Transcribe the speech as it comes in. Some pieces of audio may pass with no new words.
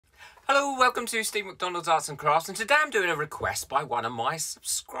welcome to Steve McDonald's Arts and Crafts, and today I'm doing a request by one of my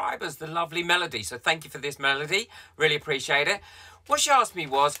subscribers, the lovely Melody. So thank you for this, Melody. Really appreciate it. What she asked me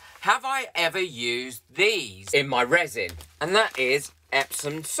was, have I ever used these in my resin? And that is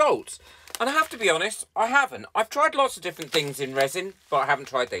Epsom Salts. And I have to be honest, I haven't. I've tried lots of different things in resin, but I haven't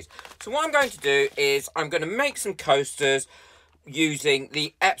tried these. So what I'm going to do is I'm going to make some coasters using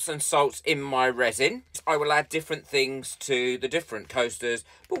the Epsom Salts in my resin. I will add different things to the different coasters,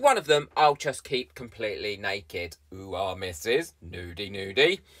 but one of them I'll just keep completely naked. Ooh, misses. Nudie,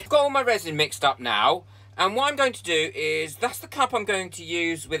 nudie. I've got all my resin mixed up now, and what I'm going to do is, that's the cup I'm going to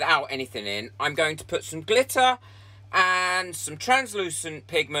use without anything in. I'm going to put some glitter and some translucent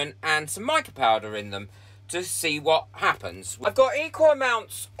pigment and some mica powder in them to see what happens. I've got equal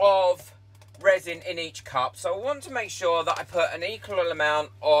amounts of resin in each cup, so I want to make sure that I put an equal amount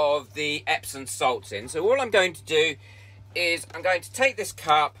of the Epsom salts in. So all I'm going to do is I'm going to take this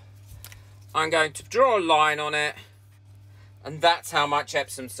cup, I'm going to draw a line on it, and that's how much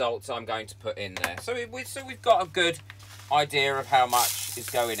Epsom salts I'm going to put in there. So we've got a good idea of how much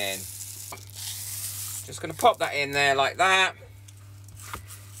is going in. Just going to pop that in there like that.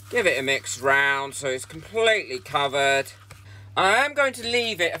 Give it a mix round so it's completely covered. I am going to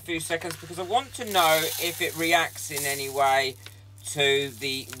leave it a few seconds because I want to know if it reacts in any way to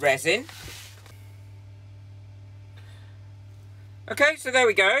the resin. Okay, so there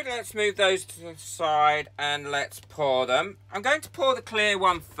we go. Let's move those to the side and let's pour them. I'm going to pour the clear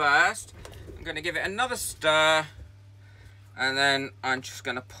one first. I'm going to give it another stir, and then I'm just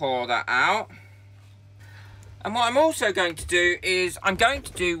going to pour that out. And what I'm also going to do is I'm going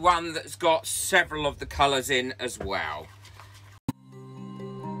to do one that's got several of the colours in as well.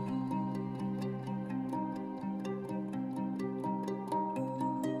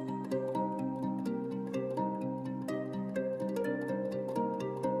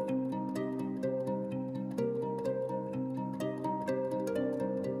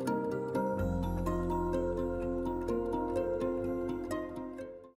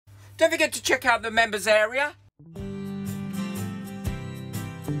 Don't forget to check out the members area.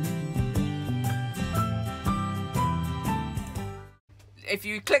 If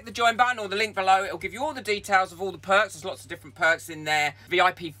you click the join button or the link below, it'll give you all the details of all the perks. There's lots of different perks in there.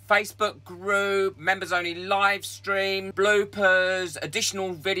 VIP Facebook group, members only live stream, bloopers,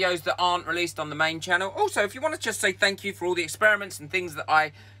 additional videos that aren't released on the main channel. Also, if you want to just say thank you for all the experiments and things that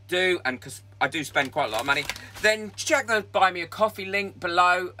I do, and because I do spend quite a lot of money, then check the buy me a coffee link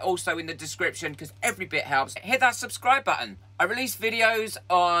below, also in the description, because every bit helps. Hit that subscribe button. I release videos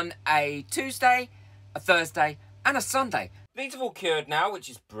on a Tuesday, a Thursday, and a Sunday. These have all cured now, which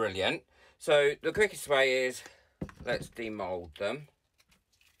is brilliant. So the quickest way is, let's demold them.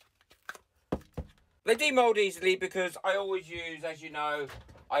 They demold easily because I always use, as you know,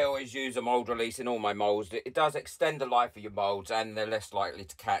 I always use a mould release in all my moulds. It does extend the life of your moulds, and they're less likely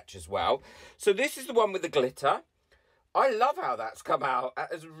to catch as well. So this is the one with the glitter. I love how that's come out.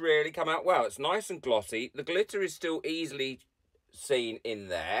 That has really come out well. It's nice and glossy. The glitter is still easily seen in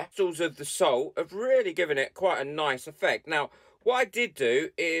there. Crystals of the salt have really given it quite a nice effect. Now, what I did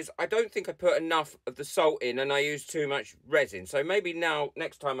do is I don't think I put enough of the salt in, and I used too much resin. So maybe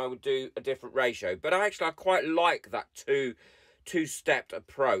next time I would do a different ratio. But I quite like that two-stepped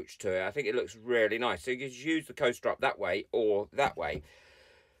approach to it. I think it looks really nice. So you can use the coaster up that way or that way.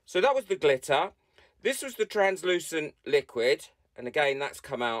 So that was the glitter. This was the translucent liquid, and again that's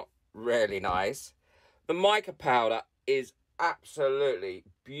come out really nice. The mica powder is absolutely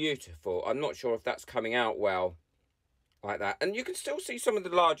beautiful. I'm not sure if that's coming out well like that, and you can still see some of the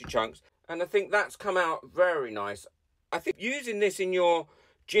larger chunks, and I think that's come out very nice. I think using this in your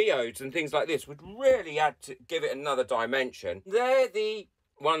geodes and things like this would really add to give it another dimension. They're the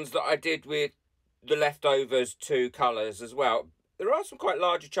ones that I did with the leftovers 2 colours as well. There are some quite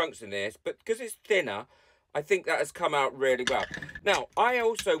larger chunks in this, but because it's thinner, I think that has come out really well. Now, I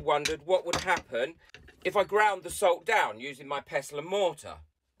also wondered what would happen if I ground the salt down using my pestle and mortar.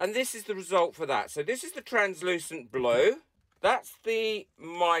 And this is the result for that. So this is the translucent blue. That's the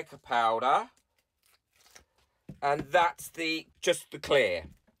mica powder. And that's just the clear.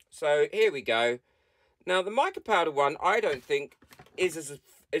 So here we go. Now the mica powder one, I don't think is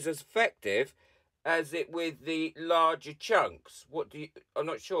as effective as it with the larger chunks. I'm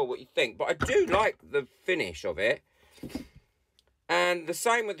not sure what you think, but I do like the finish of it. And the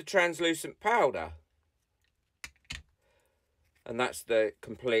same with the translucent powder. And that's the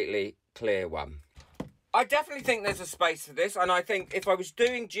completely clear one. I definitely think there's a space for this, and I think if I was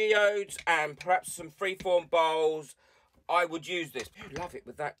doing geodes and perhaps some freeform bowls, I would use this. I love it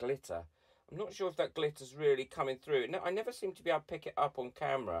with that glitter. I'm not sure if that glitter's really coming through. No, I never seem to be able to pick it up on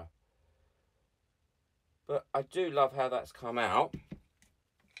camera. But I do love how that's come out.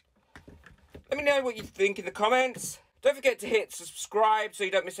 Let me know what you think in the comments. Don't forget to hit subscribe so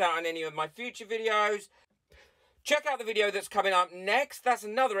you don't miss out on any of my future videos. Check out the video that's coming up next. That's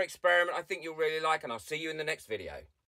another experiment I think you'll really like, and I'll see you in the next video.